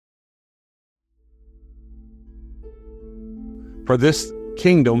for this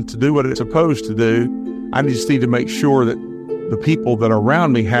kingdom to do what it's supposed to do, I just need to make sure that the people that are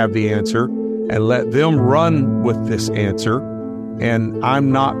around me have the answer and let them run with this answer, and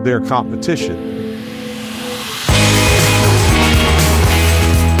I'm not their competition.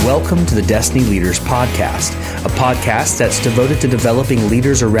 Welcome to the Destiny Leaders Podcast, a podcast that's devoted to developing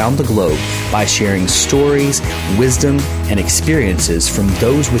leaders around the globe by sharing stories, wisdom, and experiences from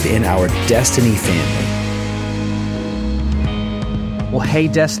those within our Destiny family. Well, hey,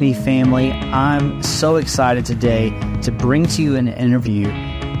 Destiny family, I'm so excited today to bring to you an interview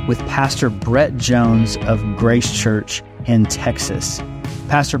with Pastor Brett Jones of Grace Church in Texas.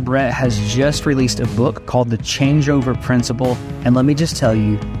 Pastor Brett has just released a book called The Changeover Principle, and let me just tell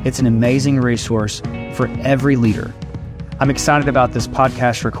you, it's an amazing resource for every leader. I'm excited about this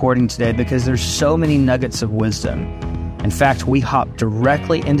podcast recording today because there's so many nuggets of wisdom. In fact, we hop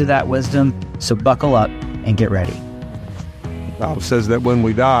directly into that wisdom, so buckle up and get ready. The Bible says that when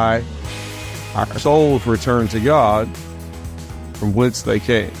we die, our souls return to God from whence they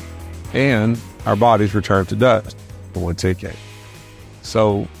came, and our bodies return to dust from whence they came.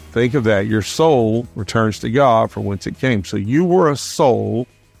 So think of that. Your soul returns to God from whence it came. So you were a soul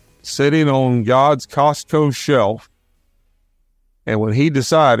sitting on God's Costco shelf, and when he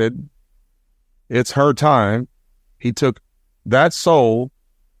decided it's her time, he took that soul,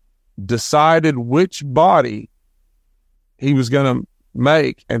 decided which body he was going to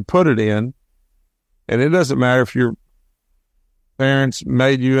make and put it in. And it doesn't matter if your parents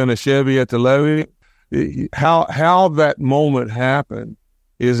made you in a Chevy at the levee. How that moment happened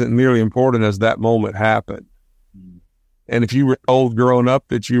isn't nearly important as that moment happened. And if you were told growing up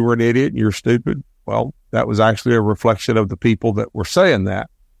that you were an idiot and you're stupid, well, that was actually a reflection of the people that were saying that,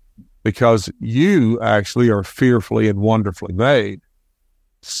 because you actually are fearfully and wonderfully made.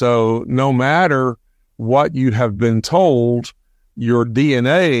 So no matter what you have been told, your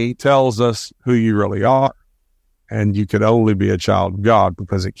DNA tells us who you really are. And you can only be a child of God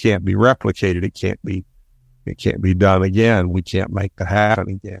because it can't be replicated. It can't be done again. We can't make that happen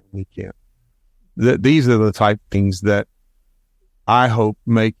again. We can't. These are the type of things that I hope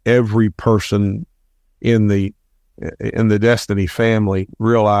make every person in the Destiny family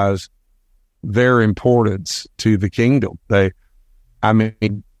realize their importance to the kingdom.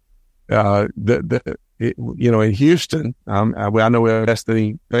 In Houston, I know we have a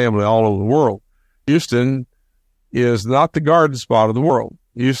Destiny family all over the world. Houston is not the garden spot of the world.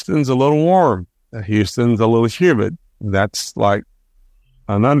 Houston's a little warm. Houston's a little humid. That's like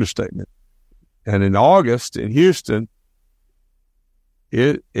an understatement. And in August in Houston,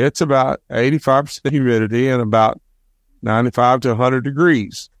 it's about 85% humidity and about 95 to 100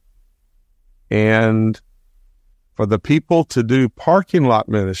 degrees. And for the people to do parking lot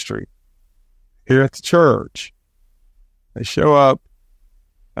ministry here at the church, they show up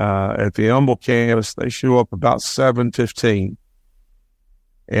at the Humble campus. They show up about 7:15,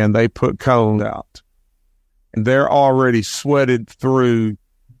 and they put cones out, and they're already sweated through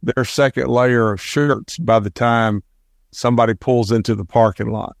their second layer of shirts by the time somebody pulls into the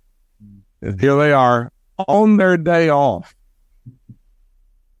parking lot. And here they are on their day off,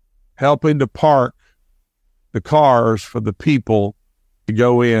 helping to park the cars for the people to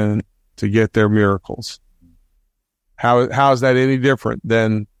go in to get their miracles. How is that any different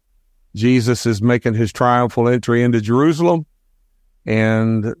than Jesus is making his triumphal entry into Jerusalem?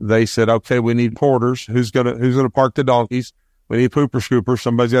 And they said, okay, we need porters. Who's gonna park the donkeys? We need pooper scoopers.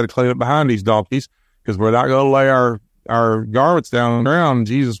 Somebody's got to clean up behind these donkeys, because we're not going to lay our garments down on the ground. And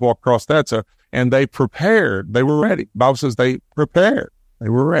Jesus walked across that. So, and they prepared. They were ready. The Bible says they prepared. They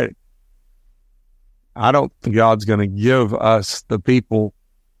were ready. I don't think God's going to give us the people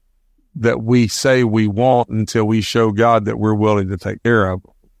that we say we want until we show God that we're willing to take care of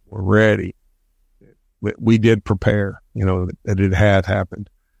them. We're ready. We did prepare, that it had happened.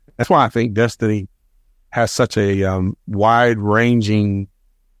 That's why I think Destiny has such a wide-ranging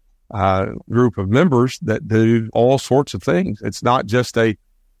group of members that do all sorts of things. It's not just a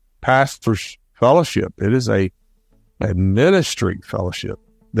pastor's fellowship. It is a ministry fellowship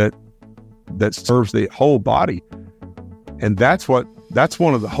that serves the whole body. And that's one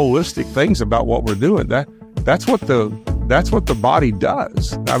of the holistic things about what we're doing. That's what the body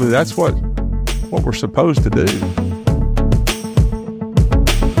does. I mean, that's what we're supposed to do.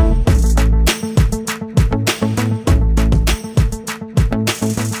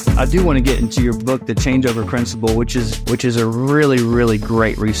 I do want to get into your book, The Changeover Principle, which is a really, really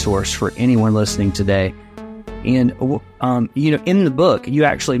great resource for anyone listening today. And, in the book, you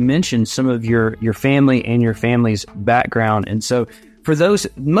actually mentioned some of your family and your family's background. And so for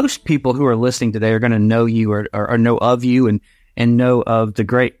most people who are listening today are going to know you or know of you. and know of the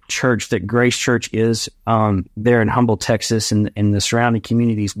great church that Grace Church is there in Humble, Texas, and the surrounding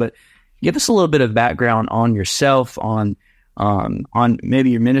communities. But give us a little bit of background on yourself, on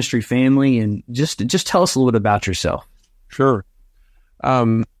maybe your ministry family, and just tell us a little bit about yourself. Sure.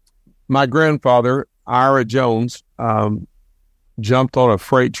 My grandfather, Ira Jones, jumped on a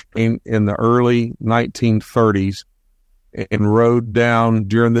freight train in the early 1930s and rode down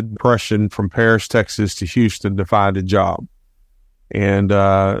during the Depression from Paris, Texas to Houston to find a job. And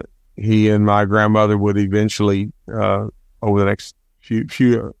he and my grandmother would eventually, over the next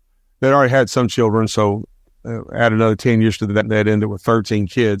few, they'd already had some children, so add another 10 years to that, they'd ended with 13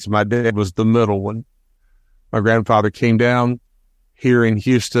 kids. My dad was the middle one. My grandfather came down here in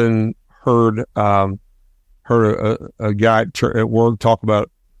Houston, heard a guy at work talk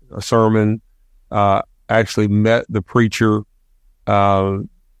about a sermon, actually met the preacher, Brother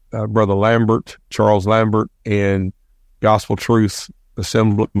Lambert, Charles Lambert, and Gospel Truth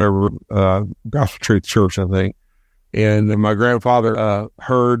Assembly, Gospel Truth Church, I think. And my grandfather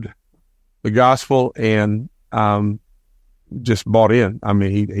heard the gospel and just bought in. I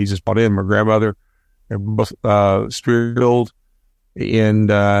mean, he just bought in. My grandmother, both spirit-filled, and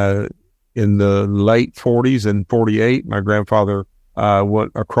in the late 40s and 48, my grandfather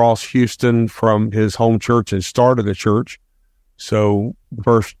went across Houston from his home church and started a church. So the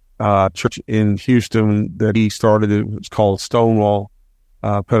first church in Houston that he started, it was called Stonewall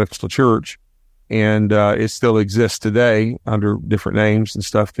Pentecostal Church, and it still exists today under different names and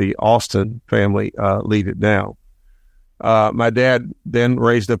stuff. The Austin family lead it now. My dad then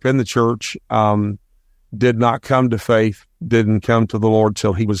raised up in the church, did not come to faith, didn't come to the Lord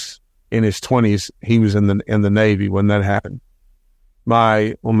till he was in his 20s. He was in the Navy when that happened.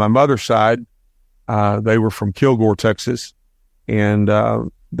 On my mother's side, they were from Kilgore, Texas, and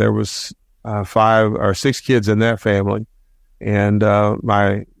there was 5 or 6 kids in that family. And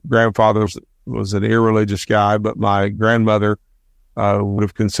my grandfather was an irreligious guy, but my grandmother would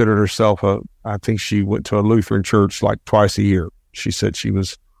have considered herself I think she went to a Lutheran church like twice a year. She said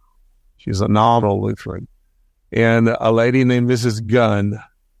she's a nominal Lutheran. And a lady named Mrs. Gunn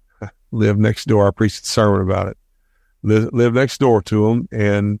lived next door. I preached a sermon about it. Lived next door to him,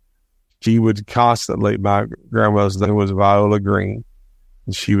 and she would constantly, my grandmother's name was Viola Green,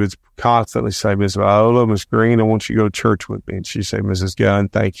 and she would constantly say, Miss Viola, Miss Green, I want you to go to church with me. And she'd say, Mrs. Gunn,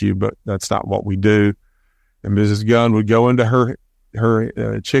 thank you, but that's not what we do. And Mrs. Gunn would go into her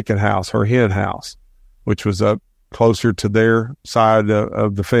chicken house, her hen house, which was up closer to their side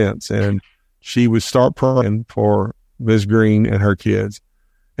of the fence. And she would start praying for Miss Green and her kids.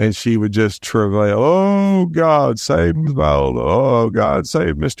 And she would just travail, oh, God, save Miss Viola. Oh, God,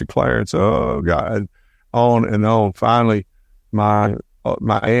 save Mr. Clarence. Oh, God, on and on. Finally, my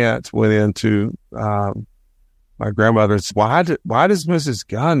aunt went into my grandmother and said, why does Mrs.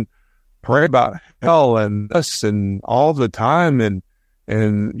 Gunn pray about hell and us and all the time? And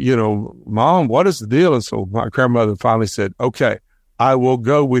Mom, what is the deal? And so my grandmother finally said, okay, I will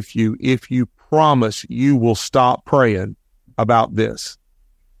go with you if you promise you will stop praying about this.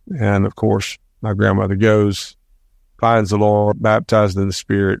 And of course, my grandmother goes, finds the Lord, baptized in the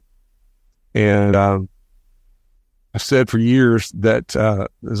Spirit. And I've said for years that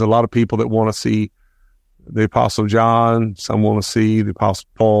there's a lot of people that want to see the Apostle John. Some want to see the Apostle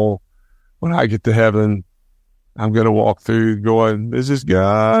Paul. When I get to heaven, I'm going to walk through going, Mrs.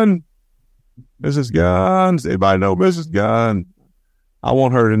 Gunn. Mrs. Gunn. Does anybody know Mrs. Gunn? I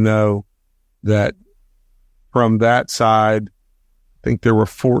want her to know that from that side, I think there were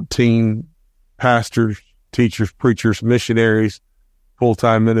 14 pastors, teachers, preachers, missionaries,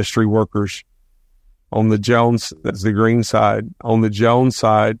 full-time ministry workers on the Jones, that's the green side. On the Jones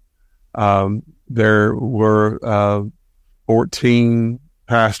side, there were 14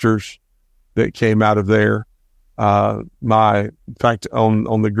 pastors that came out of there. In fact,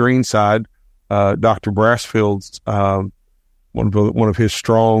 on the green side, Dr. Brassfield's, one of his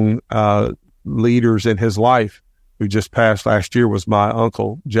strong leaders in his life, who just passed last year, was my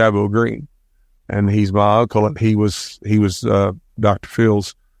uncle, Jabbo Green. And he's my uncle, and he was Dr.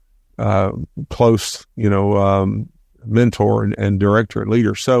 Phil's close, mentor and director and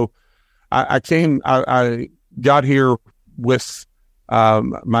leader. So I got here with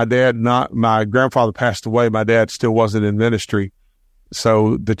my dad. My grandfather passed away. My dad still wasn't in ministry,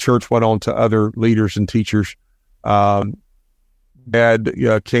 so the church went on to other leaders and teachers. Dad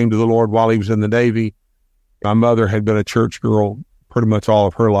came to the Lord while he was in the Navy. My mother had been a church girl pretty much all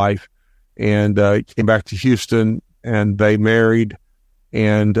of her life, and came back to Houston, and they married,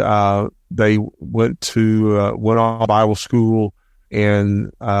 and they went on Bible school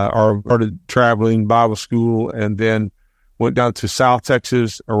and started traveling Bible school. And then went down to South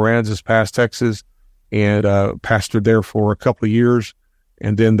Texas, Aransas Pass, Texas, and pastored there for a couple of years.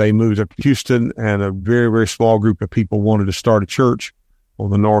 And then they moved up to Houston, and a very, very small group of people wanted to start a church on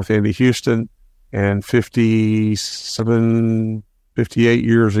the north end of Houston. And 58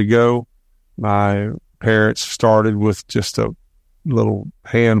 years ago, my parents started with just a little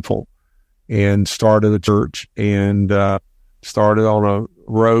handful and started a church, and started on a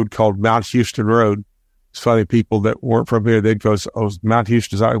road called Mount Houston Road. It's funny, people that weren't from here, they'd go, "Oh, Mount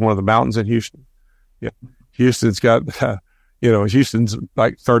Houston is one of the mountains in Houston." Yeah, Houston's got, Houston's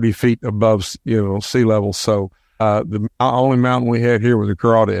like 30 feet above, sea level. So the only mountain we had here was a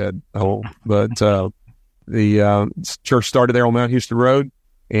crawdad. But the church started there on Mount Houston Road,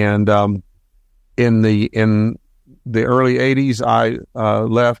 and in the early 80s, I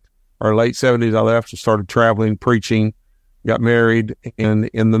left, or late 70s, I left and started traveling, preaching, got married, and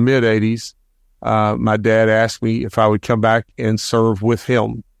in the mid 80s, my dad asked me if I would come back and serve with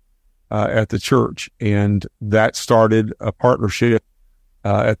him at the church, and that started a partnership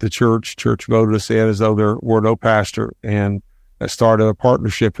at the church. Church voted us in as though there were no pastor, and that started a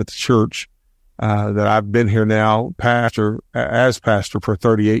partnership at the church that I've been here now as pastor for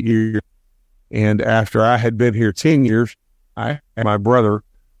 38 years. And after I had been here 10 years, I asked my brother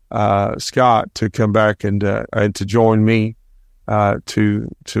Scott to come back and to join me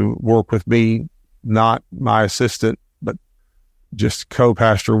to work with me, not my assistant, but just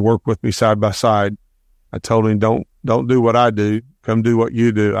co-pastor, work with me side by side. I told him, don't do what I do. Come do what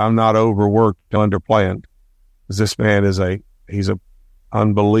you do. I'm not overworked, underplanned. Because this man he's a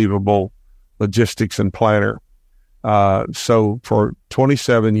unbelievable logistics and planner. So for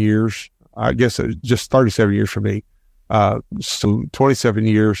 27 years, I guess it was just 37 years for me. So 27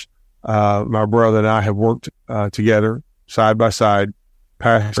 years, my brother and I have worked together side by side,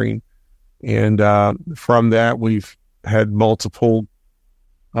 pastoring. And from that, we've had multiple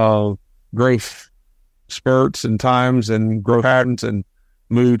grace spurts and times and growth patterns, and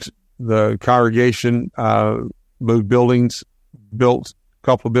moved the congregation, moved buildings, built a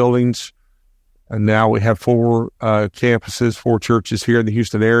couple of buildings. And now we have 4 campuses, 4 churches here in the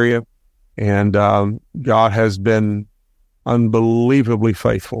Houston area. And God has been unbelievably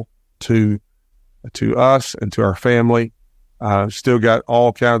faithful to us and to our family. Still got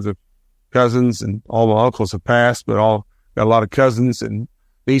all kinds of cousins, and all my uncles have passed, but got a lot of cousins and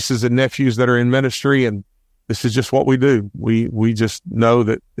nieces and nephews that are in ministry. And this is just what we do. We just know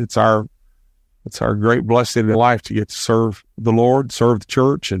that it's our great blessing in life to get to serve the Lord, serve the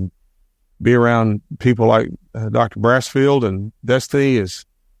church, and be around people like Dr. Brassfield and Destiny. It's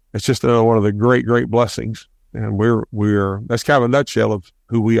just one of the great, great blessings. And that's kind of a nutshell of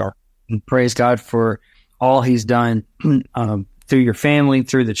who we are. And praise God for all he's done through your family,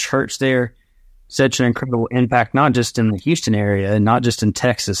 through the church there. Such an incredible impact, not just in the Houston area, and not just in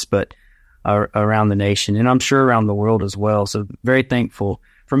Texas, but around the nation, and I'm sure around the world as well. So very thankful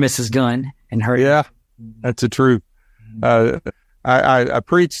for Mrs. Gunn and her. Yeah, that's the truth. I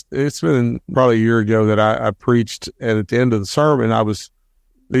preached, it's been probably a year ago that I preached, and at the end of the sermon, I was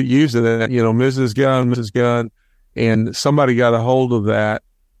using it, Mrs. Gunn, and somebody got a hold of that,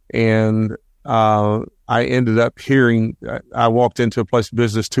 and I ended up hearing, I walked into a place of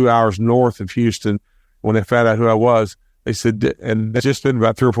business 2 hours north of Houston. When they found out who I was, they said, and it's just been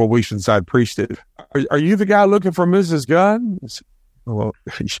about 3 or 4 weeks since I'd preached it. Are you the guy looking for Mrs. Gunn? I said, well,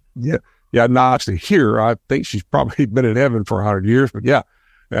 yeah, not actually here. I think she's probably been in heaven for 100 years, but yeah,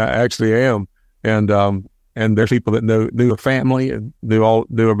 I actually am. And there's people that knew her family and knew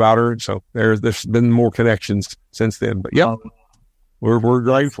about her. And so there's been more connections since then, but yeah, we're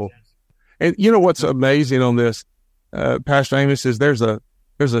grateful. And you know what's amazing on this, Pastor Amos, is there's a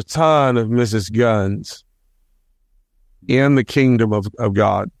ton of Mrs. Gunns in the kingdom of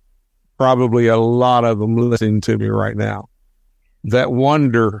God. Probably a lot of them listening to me right now that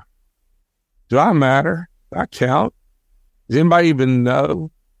wonder, do I matter? Do I count? Does anybody even know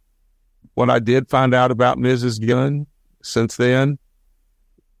what I did find out about Mrs. Gunn since then?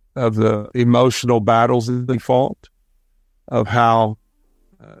 Of the emotional battles that they fought, of how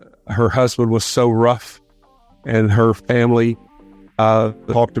her husband was so rough, and her family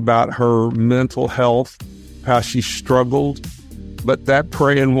talked about her mental health, how she struggled. But that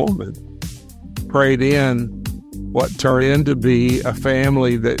praying woman prayed in what turned into be a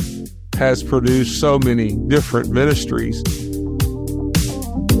family that has produced so many different ministries.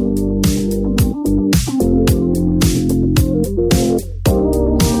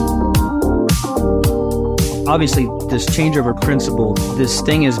 Obviously, this changeover principle, this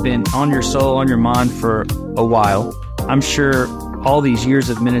thing has been on your soul, on your mind for a while. I'm sure all these years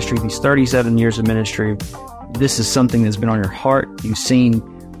of ministry, these 37 years of ministry, this is something that's been on your heart. You've seen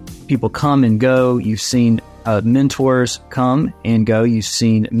people come and go. You've seen mentors come and go. You've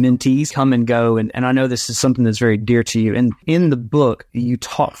seen mentees come and go. And I know this is something that's very dear to you. And in the book, you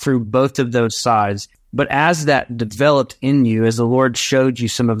talk through both of those sides. But as that developed in you, as the Lord showed you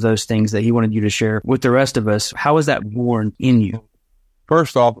some of those things that he wanted you to share with the rest of us, how was that born in you?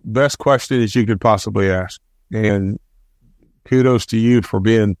 First off, best question that you could possibly ask. And kudos to you for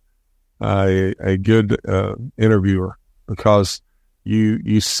being a good interviewer, because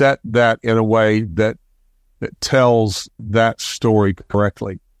you set that in a way that tells that story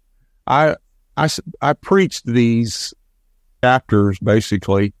correctly. I preached these chapters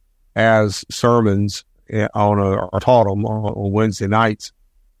basically as sermons or taught them on Wednesday nights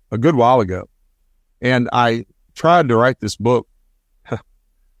a good while ago. And I tried to write this book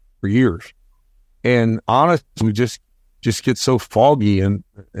for years. And honestly, we just get so foggy and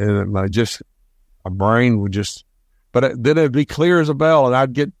my brain would just, but then it'd be clear as a bell and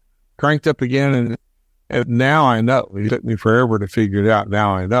I'd get cranked up again. And now I know. It took me forever to figure it out.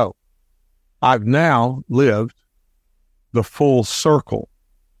 Now I know. I've now lived the full circle.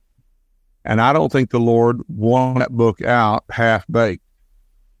 And I don't think the Lord wanted that book out half-baked.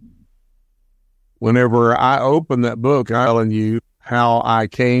 Whenever I open that book, I'm telling you how I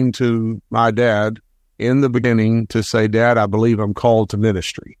came to my dad in the beginning to say, Dad, I believe I'm called to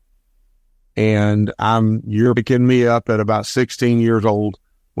ministry. And you're picking me up at about 16 years old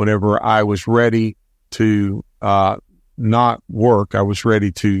whenever I was ready to not work. I was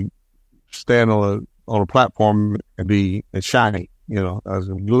ready to stand on a platform and be shiny. I was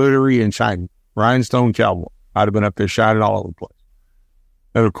glittery and shiny. Rhinestone cowboy. I'd have been up there shining all over the place.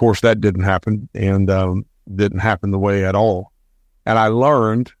 And of course that didn't happen, and didn't happen the way at all. And I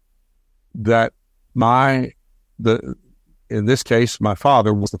learned that in this case, my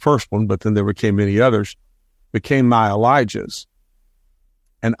father was the first one, but then there became many others, became my Elijahs.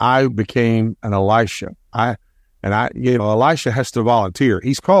 And I became an Elisha. Elisha has to volunteer.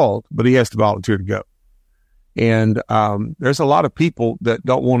 He's called, but he has to volunteer to go. And there's a lot of people that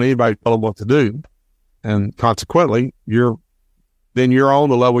don't want anybody to tell them what to do. And consequently, you're on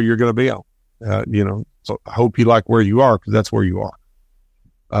the level you're going to be on. So I hope you like where you are, because that's where you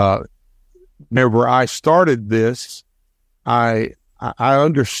are. Whenever I started this, I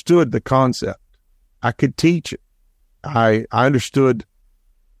understood the concept. I could teach it. I understood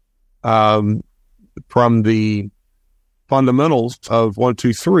from the fundamentals of 1,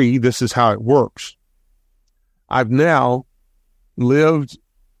 2, 3, this is how it works. I've now lived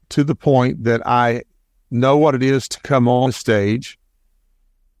to the point that I know what it is to come on the stage,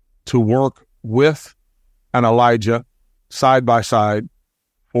 to work with an Elijah side by side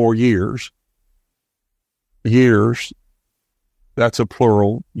for years. Years. That's a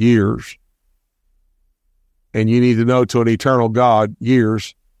plural, years. And you need to know, to an eternal God,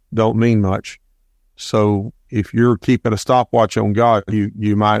 years don't mean much. So if you're keeping a stopwatch on God,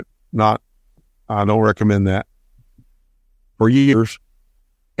 you might not, I don't recommend that. For years.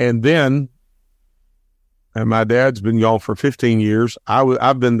 And my dad's been gone for 15 years.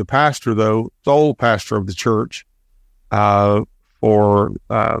 I've been the pastor, though, sole pastor of the church, for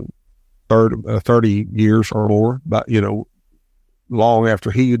 30 years or more, but, long after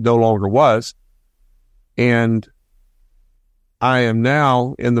he no longer was. And I am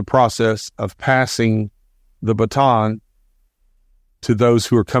now in the process of passing the baton to those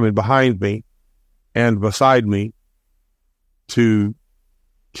who are coming behind me and beside me to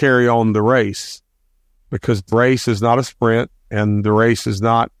carry on the race, because the race is not a sprint, and the race is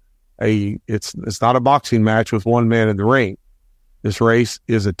not it's not a boxing match with one man in the ring. This race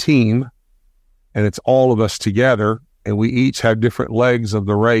is a team, and it's all of us together, and we each have different legs of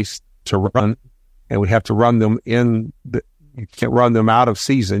the race to run, and we have to run them you can't run them out of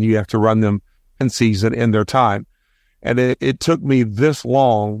season. You have to run them in season, in their time. And it took me this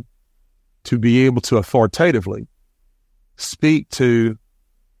long to be able to authoritatively speak to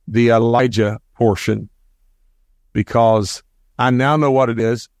the Elijah portion, because I now know what it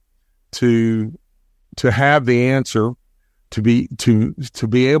is to have the answer, to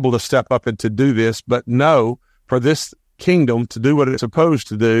be able to step up and to do this, but know for this kingdom to do what it's supposed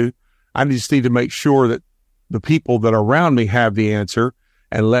to do, I just need to make sure that the people that are around me have the answer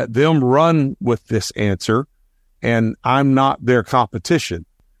and let them run with this answer, and I'm not their competition.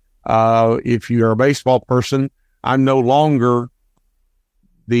 If you're a baseball person, I'm no longer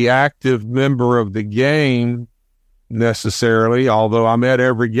the active member of the game necessarily, although I'm at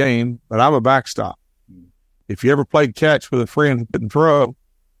every game, but I'm a backstop. If you ever played catch with a friend who couldn't throw,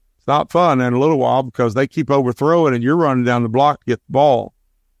 it's not fun in a little while, because they keep overthrowing and you're running down the block to get the ball.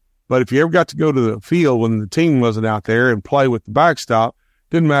 But if you ever got to go to the field when the team wasn't out there and play with the backstop,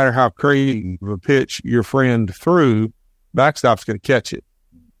 didn't matter how crazy of a pitch your friend threw, backstop's going to catch it.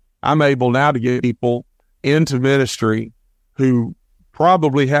 I'm able now to get people into ministry who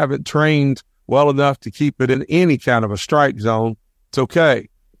probably haven't trained well enough to keep it in any kind of a strike zone. It's okay.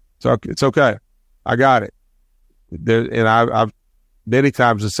 It's okay. I got it. And I've many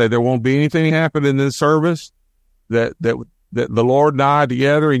times I say there won't be anything happen in this service that the Lord and I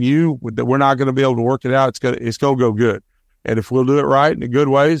together and you, that we're not going to be able to work it out. It's going to go good. And if we'll do it right in the good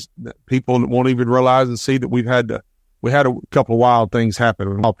ways, people won't even realize and see that we had a couple of wild things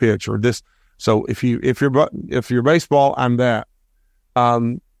happen in our pitch or this. So if you're baseball, I'm that.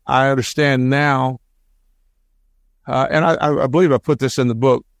 I understand now. And I believe I put this in the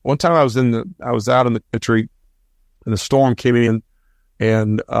book. One time I was out in the country and a storm came in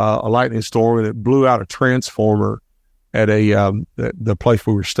and a lightning storm, and it blew out a transformer at the place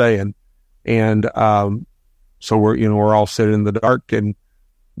we were staying. And so we're all sitting in the dark, and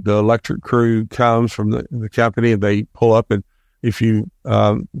the electric crew comes from the company and they pull up. And if you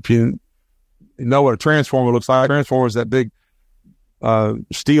know what a transformer looks like, a transformer is that big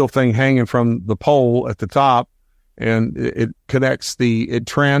steel thing hanging from the pole at the top, and it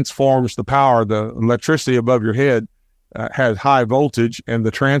transforms the power. The electricity above your head has high voltage, and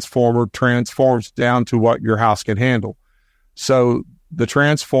the transformer transforms down to what your house can handle. So the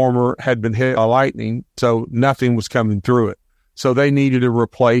transformer had been hit by lightning, so nothing was coming through it. So they needed to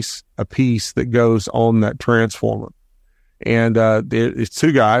replace a piece that goes on that transformer. And it's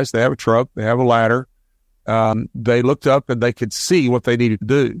two guys. They have a truck. They have a ladder. They looked up and they could see what they needed to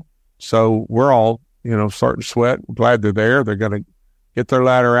do. So we're all, starting to sweat. We're glad they're there. They're going to get their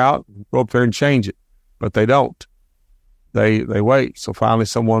ladder out, go up there and change it. But they don't. They wait. So finally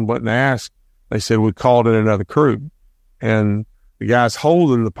someone went and asked. They said, we called in another crew. And the guy's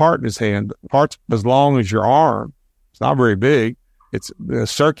holding the part in his hand. The part's as long as your arm. It's not very big. It's a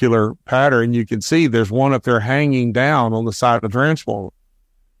circular pattern. You can see there's one up there hanging down on the side of the transformer.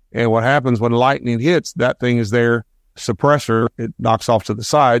 And what happens when lightning hits, that thing is there, suppressor, it knocks off to the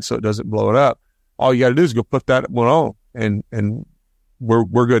side so it doesn't blow it up. All you got to do is go put that one on, and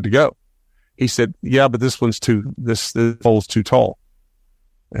we're good to go. He said, yeah, but this pole's too tall.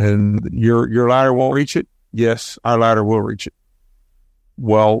 And your ladder won't reach it? Yes, our ladder will reach it.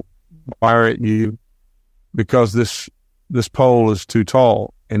 Well, why aren't you? Because this pole is too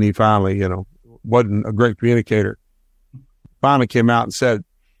tall. And he finally, wasn't a great communicator. Finally came out and said,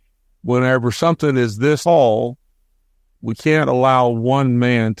 whenever something is this tall, we can't allow one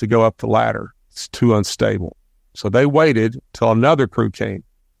man to go up the ladder. It's too unstable. So they waited till another crew came.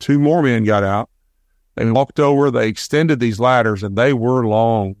 Two more men got out. They walked over. They extended these ladders, and they were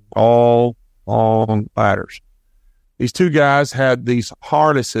long, all long ladders. These two guys had these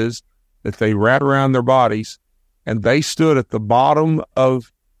harnesses that they wrapped around their bodies, and they stood at the bottom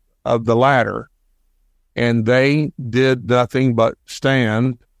of the ladder, and they did nothing but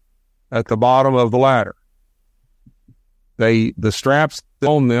stand at the bottom of the ladder. The straps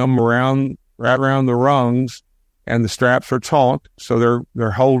on them right around the rungs, and the straps are taut, so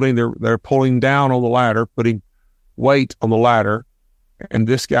they're pulling down on the ladder, putting weight on the ladder, and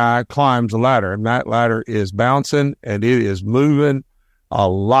this guy climbs the ladder, and that ladder is bouncing, and it is moving a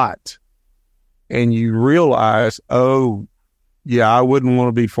lot. And you realize, oh, yeah, I wouldn't want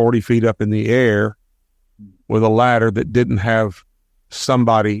to be 40 feet up in the air with a ladder that didn't have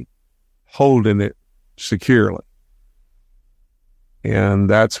somebody holding it securely. And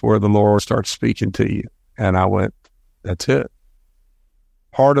that's where the Lord starts speaking to you. And I went, that's it.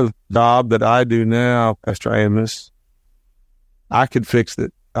 Part of the job that I do now, Pastor Amos, I could fix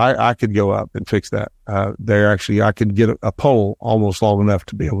it. I could go up and fix that. I could get a pole almost long enough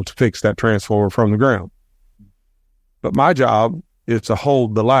to be able to fix that transformer from the ground. But my job is to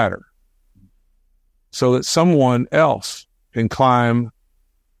hold the ladder so that someone else can climb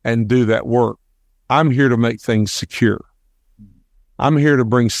and do that work. I'm here to make things secure. I'm here to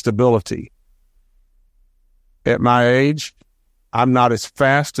bring stability. At my age, I'm not as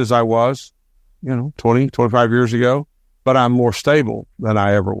fast as I was, 20, 25 years ago, but I'm more stable than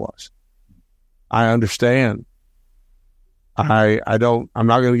I ever was. I understand. I'm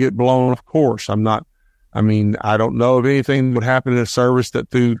not going to get blown off course. I don't know of anything that would happen in a service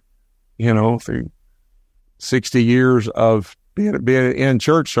that through 60 years of being in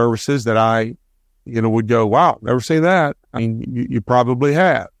church services that I, would go, wow, never seen that. You probably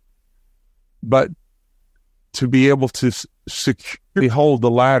have. But to be able to securely hold the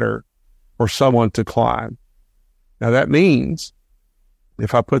ladder for someone to climb. Now that means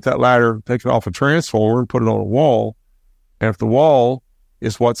if I put that ladder, take it off a transformer and put it on a wall, and if the wall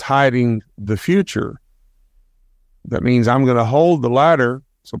is what's hiding the future. That means I'm going to hold the ladder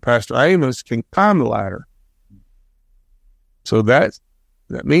so Pastor Amos can climb the ladder. So that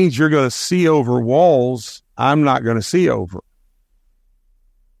means you're going to see over walls I'm not going to see over.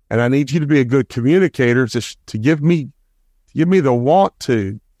 And I need you to be a good communicator to give me the want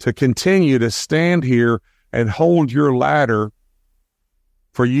to continue to stand here and hold your ladder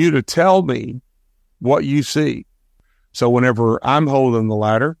for you to tell me what you see. So whenever I'm holding the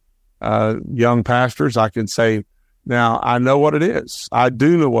ladder, young pastors, I can say, now I know what it is. I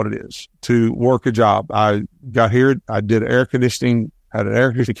do know what it is to work a job. I got here, I did air conditioning, had an air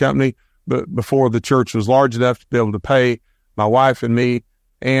conditioning company, but before the church was large enough to be able to pay my wife and me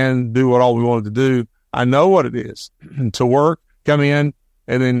and do what all we wanted to do. I know what it is to work, come in,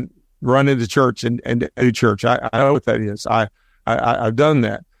 and then run into church and do church. I know what that is. I've done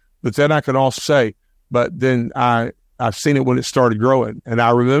that. But then I can also say, but then I've seen it when it started growing. And I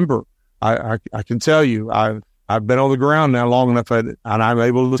remember, I can tell you, I've been on the ground now long enough, and I'm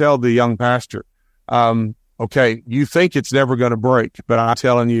able to tell the young pastor, okay, you think it's never going to break, but I'm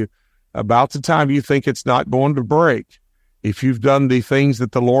telling you, about the time you think it's not going to break, if you've done the things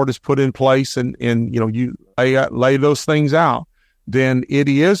that the Lord has put in place and you lay those things out, then it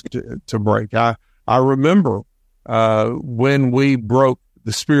is to break. I remember when we broke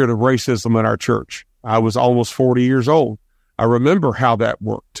the spirit of racism in our church. I was almost 40 years old. I remember how that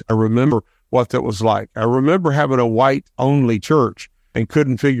worked. I remember what that was like. I remember having a white-only church and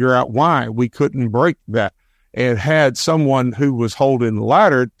couldn't figure out why we couldn't break that, and had someone who was holding the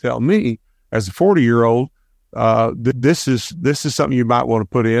ladder tell me as a 40-year-old, this is something you might want to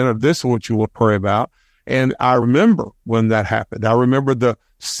put in, or this is what you will pray about. And I remember when that happened. I remember the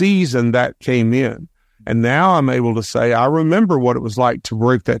season that came in. And now I'm able to say, I remember what it was like to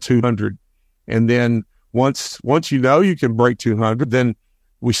break that 200. And then once you can break 200, then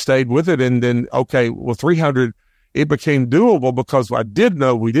we stayed with it. And then, 300, it became doable because I did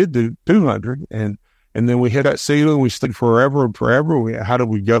know we did do 200. And then we hit that ceiling. We stayed forever and forever. How do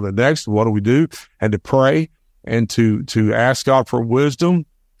we go the next? What do we do? And to pray and to ask God for wisdom,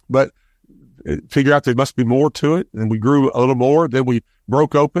 but figure out there must be more to it. And we grew a little more. Then we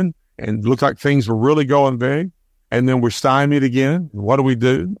broke open and looked like things were really going big. And then we're stymied again. What do we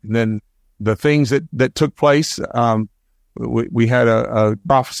do? And then the things that took place, we had a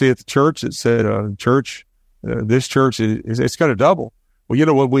prophecy at the church that said, this church it's going to double.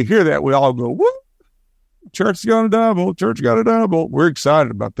 Well, when we hear that, we all go, woo, church is going to double, church is going to double. We're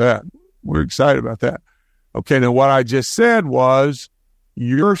excited about that. Okay, now what I just said was,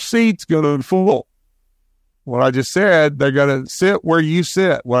 your seat's going to be full. What I just said, they're going to sit where you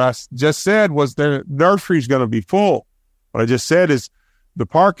sit. What I just said was their nursery's going to be full. What I just said is the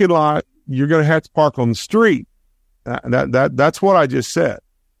parking lot, you're going to have to park on the street. That's what I just said.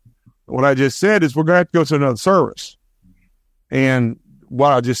 What I just said is we're going to have to go to another service. And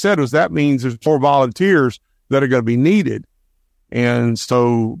what I just said was that means there's more volunteers that are going to be needed. And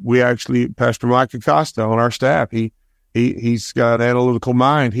so we actually, Pastor Mike Acosta on our staff, he's got an analytical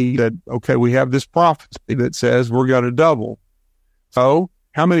mind. He said, okay, we have this prophecy that says we're going to double. So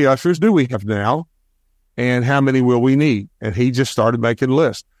how many ushers do we have now? And how many will we need? And he just started making a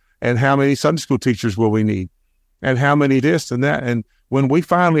list. And how many Sunday school teachers will we need? And how many this and that? And when we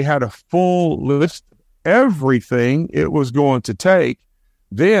finally had a full list of everything it was going to take,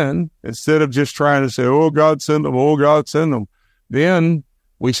 then instead of just trying to say, oh, God send them, then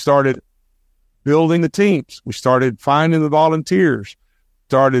we started building the teams. We started finding the volunteers,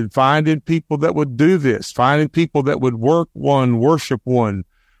 started finding people that would do this, finding people that would work one, worship one.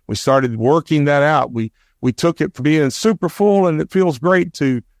 We started working that out. We took it from being super full, and it feels great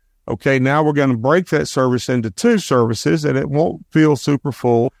to, okay, now we're going to break that service into 2 services, and it won't feel super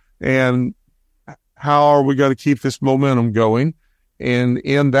full. And how are we going to keep this momentum going? And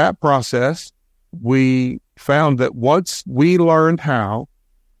in that process, we found that once we learned how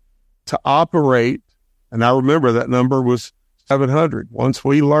to operate, and I remember that number was 700. Once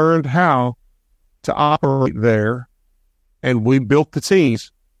we learned how to operate there, and we built the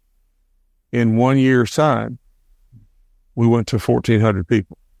teams in 1 year's time, we went to 1,400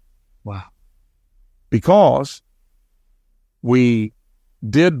 people. Wow. Because we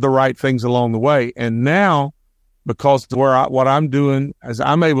did the right things along the way. And now, because what I'm doing is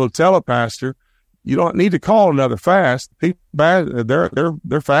I'm able to tell a pastor, you don't need to call another fast. People,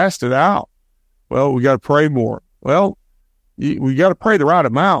 they're fasted out. Well, we got to pray more. Well, we got to pray the right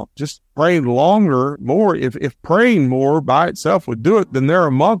amount. Just praying longer, more. If praying more by itself would do it, then there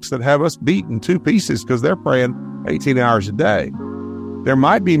are monks that have us beat in 2 pieces because they're praying 18 hours a day. There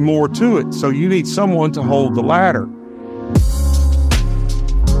might be more to it, so you need someone to hold the ladder.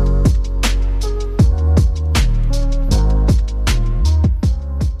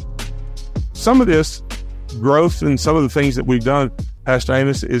 some of this growth and some of the things that we've done, Pastor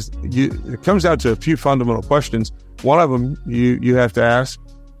Amos, it comes down to a few fundamental questions. One of them you have to ask,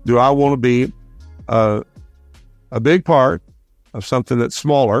 do I want to be a big part of something that's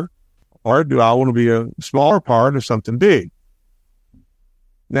smaller, or do I want to be a smaller part of something big?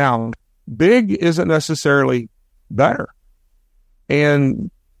 Now, big isn't necessarily better. And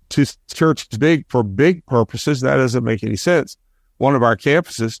to church is big for big purposes, that doesn't make any sense. One of our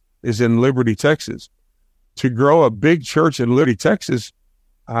campuses is in Liberty, Texas. To grow a big church in Liberty, Texas,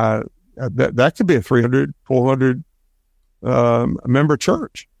 that could be a 300, 400 member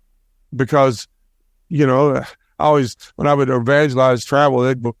church. Because, you know, I always, when I would evangelize travel,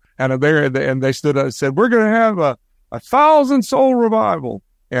 they'd go, and they stood up and said, we're going to have a 1,000 soul revival.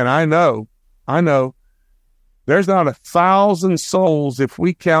 And I know, there's not 1,000 souls if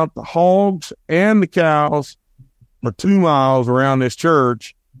we count the hogs and the cows for 2 miles around this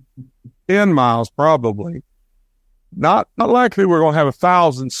church, 10 miles probably. Not likely we're going to have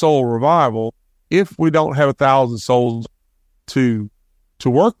 1,000 soul revival if we don't have 1,000 souls to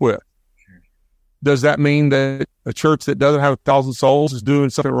work with. Does that mean that a church that doesn't have 1,000 souls is doing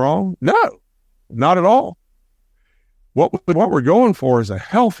something wrong? No, not at all. What we're going for is a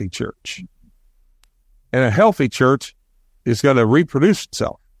healthy church. And a healthy church is going to reproduce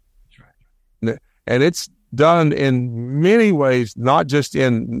itself. That's right. And it's done in many ways, not just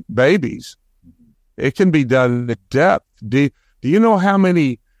in babies. It can be done in depth. Do you know how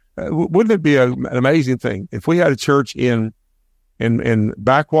many, wouldn't it be an amazing thing if we had a church in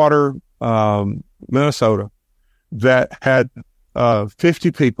Backwater, Minnesota, that had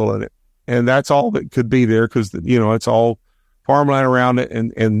 50 people in it, and that's all that could be there because, you know, it's all farmland around it,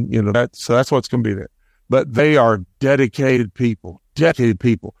 and you know, so that's what's going to be there. But they are dedicated people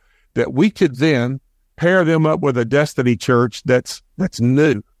that we could then pair them up with a Destiny church that's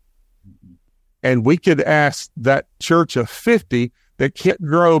new. And we could ask that church of 50 that can't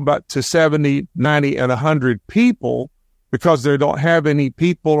grow about to 70, 90, and 100 people because they don't have any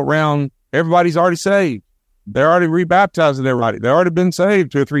people around. Everybody's already saved. They're already rebaptizing everybody. They've already been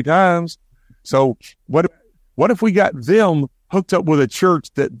saved 2 or 3 times. So what if we got them hooked up with a church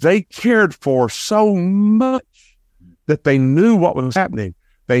that they cared for so much that they knew what was happening?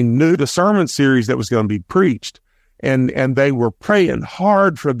 They knew the sermon series that was going to be preached, and they were praying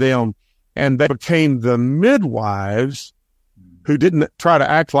hard for them, and they became the midwives who didn't try to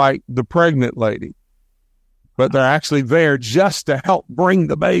act like the pregnant lady, but they're actually there just to help bring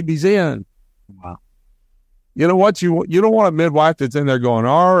the babies in. Wow. You know what? You don't want a midwife that's in there going,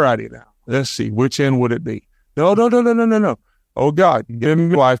 all righty now, let's see, which end would it be? No. Oh, God, get a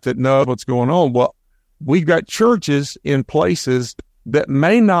midwife that knows what's going on. Well, we've got churches in places that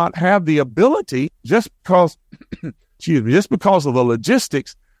may not have the ability, just because of the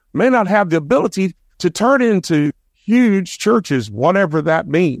logistics, may not have the ability to turn into huge churches, whatever that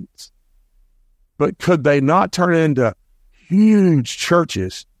means. But could they not turn into huge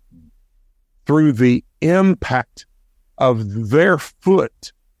churches through the impact of their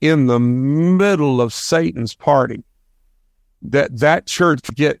foot in the middle of Satan's party? That church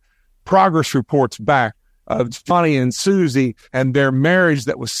get progress reports back of Johnny and Susie and their marriage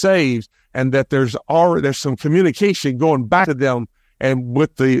that was saved, and that there's some communication going back to them. And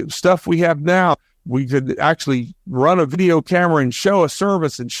with the stuff we have now, we could actually run a video camera and show a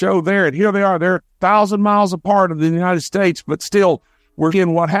service and show there, and here they are. They're 1,000 miles apart of the United States, but still we're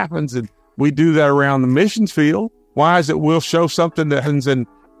seeing what happens. And we do that around the missions field. Why is it we'll show something that happens in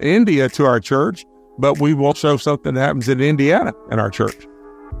India to our church, but we won't show something that happens in Indiana in our church?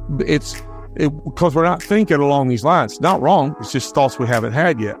 It's because we're not thinking along these lines. Not wrong. It's just thoughts we haven't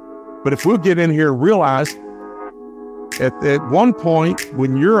had yet. But if we'll get in here and realize at one point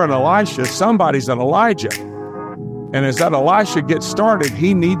when you're an Elisha, somebody's an Elijah. And as that Elisha gets started,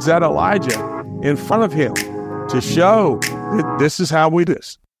 he needs that Elijah in front of him to show that this is how we do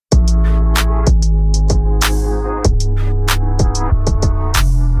this.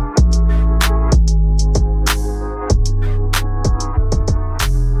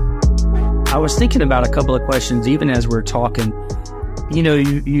 I was thinking about a couple of questions, even as we're talking. You know,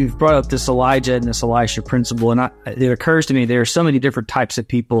 you've brought up this Elijah and this Elisha principle, and it occurs to me there are so many different types of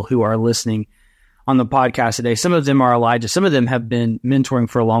people who are listening on the podcast today. Some of them are Elijah. Some of them have been mentoring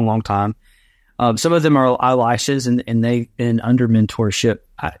for a long, long time. Some of them are Elishas, and they've been under mentorship.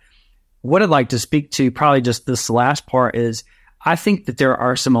 What I'd like to speak to, probably just this last part, is I think that there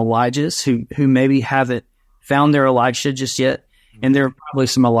are some Elijahs who maybe haven't found their Elisha just yet, and there are probably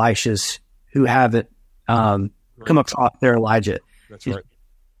some Elishas who haven't come across their Elijah. That's right.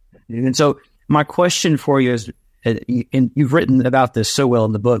 And so my question for you is, and you've written about this so well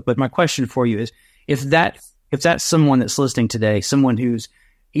in the book, but my question for you is, if that's someone that's listening today, someone who's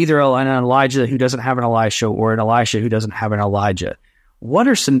either an Elijah who doesn't have an Elisha or an Elisha who doesn't have an Elijah, what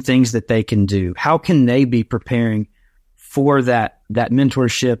are some things that they can do? How can they be preparing for that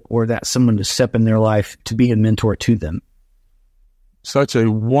mentorship, or that someone to step in their life to be a mentor to them? Such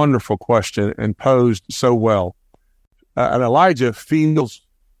a wonderful question, and posed so well. And Elijah feels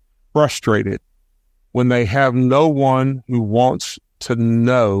frustrated when they have no one who wants to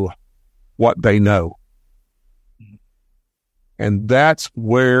know what they know. And that's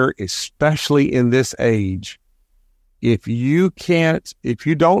where, especially in this age, if you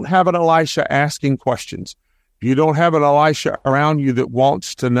don't have an Elisha asking questions, if you don't have an Elisha around you that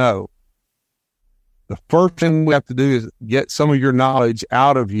wants to know, the first thing we have to do is get some of your knowledge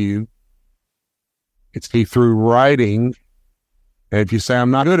out of you. It's through writing. And if you say,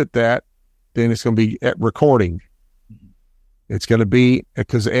 I'm not good at that, then it's going to be at recording. It's going to be,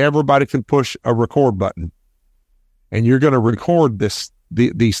 because everybody can push a record button, and you're going to record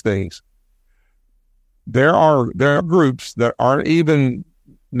these things. There are groups that aren't even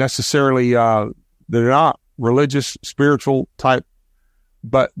necessarily, they're not religious, spiritual type,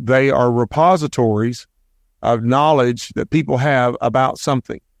 but they are repositories of knowledge that people have about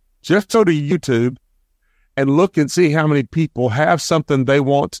something. Just go to YouTube and look and see how many people have something they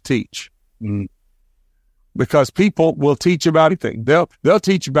want to teach. Because people will teach about anything. They'll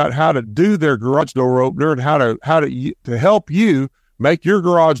teach about how to do their garage door opener, and how to help you make your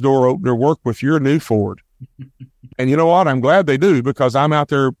garage door opener work with your new Ford. And you know what? I'm glad they do, because I'm out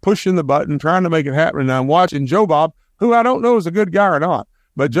there pushing the button, trying to make it happen. And I'm watching Joe Bob, who I don't know is a good guy or not,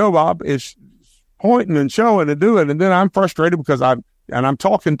 but Joe Bob is pointing and showing and doing. And then I'm frustrated because I'm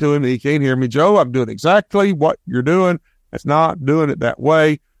talking to him and he can't hear me. Joe, I'm doing exactly what you're doing. It's not doing it that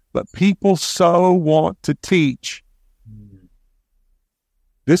way. But people so want to teach.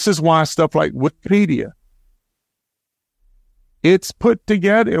 This is why stuff like Wikipedia, it's put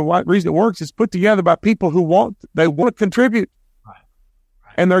together, and what reason it works is put together by people who want to contribute. Right.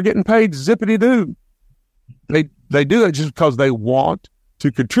 And they're getting paid zippity-doo. They do it just because they want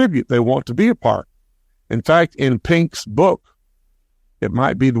to contribute. They want to be a part. In fact, in Pink's book, it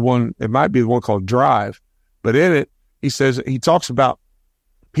might be the one called Drive, but in it, he talks about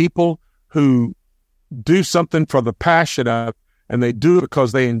people who do something for the passion of, and they do it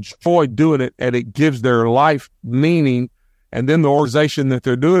because they enjoy doing it, and it gives their life meaning. And then the organization that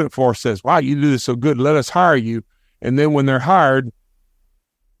they're doing it for says, wow, you do this so good, let us hire you. And then when they're hired,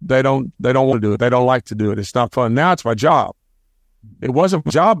 they don't want to do it. They don't like to do it. It's not fun. Now it's my job. It wasn't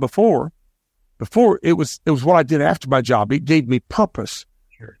my job before. Before it was what I did after my job. It gave me purpose.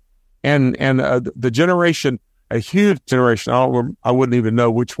 Sure. And the generation, a huge generation, I wouldn't even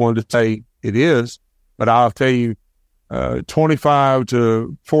know which one to say it is, but I'll tell you, 25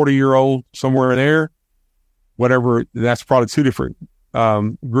 to 40-year-old, somewhere in there, whatever, that's probably two different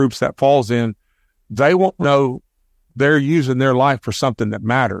groups that falls in. They won't know they're using their life for something that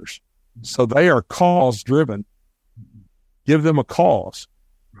matters. So they are cause driven. Give them a cause.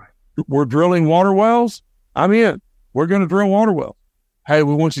 Right. We're drilling water wells. I'm in. We're going to drill water wells. Hey,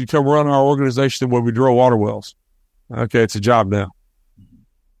 we want you to come run our organization where we drill water wells. Okay, it's a job now.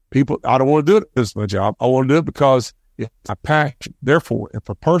 People, I don't want to do it because it's my job. I want to do it because it's my passion. Therefore, if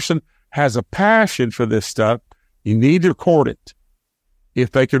a person has a passion for this stuff, you need to record it.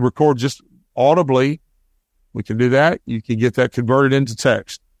 If they can record just audibly, we can do that. You can get that converted into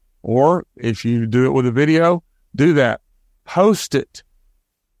text. Or if you do it with a video, do that. Post it.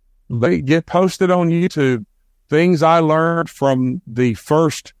 Let it get posted on YouTube. Things I learned from the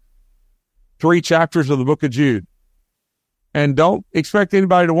first 3 chapters of the book of Jude. And don't expect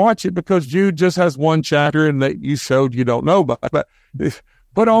anybody to watch it because Jude just has 1 chapter and that you showed you don't know about. But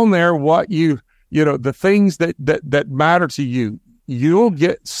put on there what the things that matter to you. You'll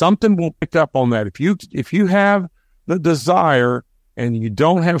get something will pick up on that. If you have the desire and you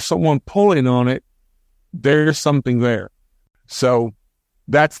don't have someone pulling on it, there's something there. So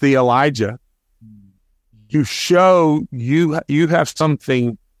that's the Elijah. You show you have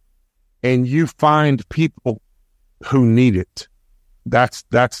something and you find people who need it. That's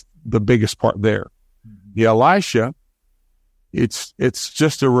the biggest part there. The Elisha, it's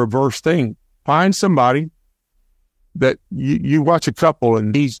just a reverse thing. Find somebody that you watch a couple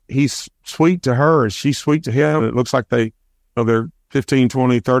and he's sweet to her and she's sweet to him. It looks like they're 15,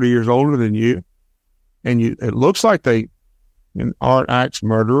 20, 30 years older than you. And it looks like they aren't axe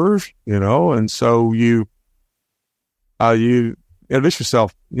murderers, and so you introduce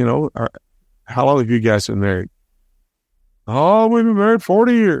yourself, how long have you guys been married? Oh, we've been married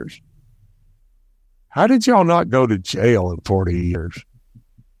 40 years. how did y'all not go to jail in 40 years?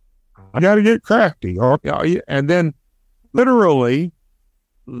 I got to get crafty. And then literally,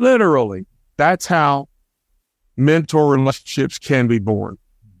 that's how mentor relationships can be born.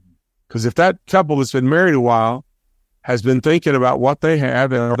 Because if that couple that's been married a while has been thinking about what they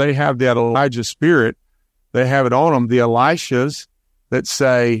have, and they have that Elijah spirit, they have it on them, the Elishas that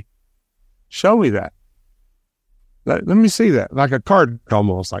say, show me that. Let me see that. Like a card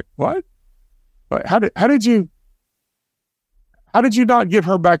almost, like, what? How did you not give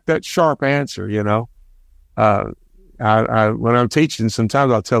her back that sharp answer, you know? When I'm teaching,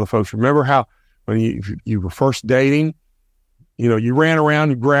 sometimes I'll tell the folks, remember how when you were first dating, you know, you ran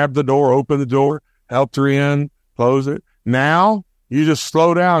around, you grabbed the door, opened the door, helped her in, close it. Now you just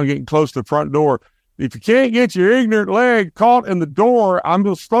slow down, getting close to the front door. If you can't get your ignorant leg caught in the door, I'm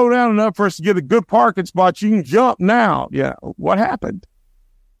going to slow down enough for us to get a good parking spot. You can jump now. Yeah. What happened?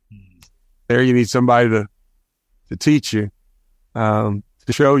 There you need somebody to teach you, to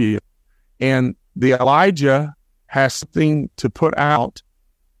show you. And the Elijah has something to put out.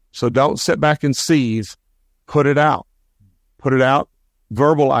 So don't sit back and seize. Put it out. Put it out.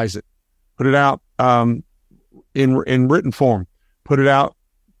 Verbalize it. Put it out in written form. Put it out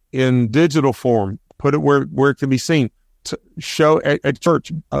in digital form. Put it where it can be seen. To show at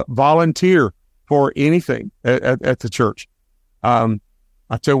church. Volunteer for anything at the church.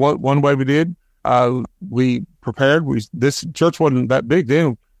 I tell you what, one way we did, we prepared. This church wasn't that big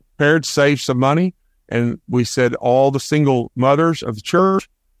then. Prepared, saved some money, and we said all the single mothers of the church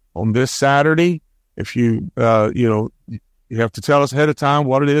on this Saturday, if you you have to tell us ahead of time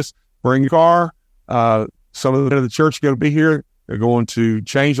what it is. Bring your car. Some of the church are going to be here. They're going to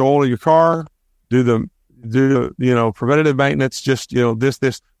change the oil of your car. Do the preventative maintenance. Just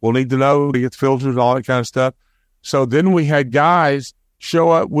this we'll need to know to get the filters, all that kind of stuff. So then we had guys show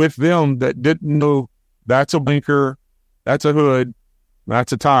up with them that didn't know that's a blinker, that's a hood,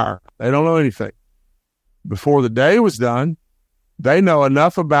 that's a tire. They don't know anything. Before the day was done, they know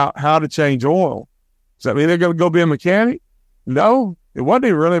enough about how to change oil. Does that mean they're going to go be a mechanic? No, it wasn't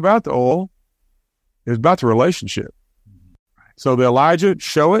even really about the oil. It was about the relationship. So the Elijah,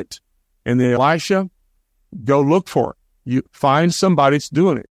 show it, and the Elisha, go look for it. You find somebody that's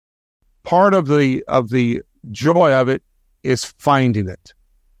doing it. Part of the joy of it is finding it.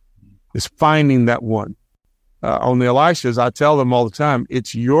 Is finding that one. On the Elishas, I tell them all the time,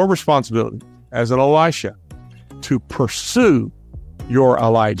 it's your responsibility as an Elisha to pursue your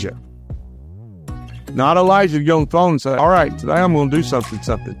Elijah. Not Elijah to go on the phone and say, all right, today I'm going to do something.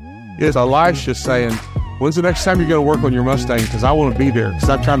 It's Elisha saying, when's the next time you're going to work on your Mustang? Because I want to be there, because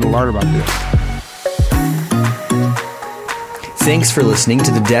I'm trying to learn about this. Thanks for listening to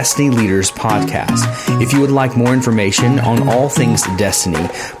the Destiny Leaders Podcast. If you would like more information on all things Destiny,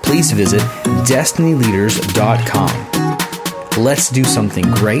 please visit destinyleaders.com. Let's do something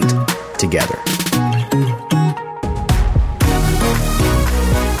great together.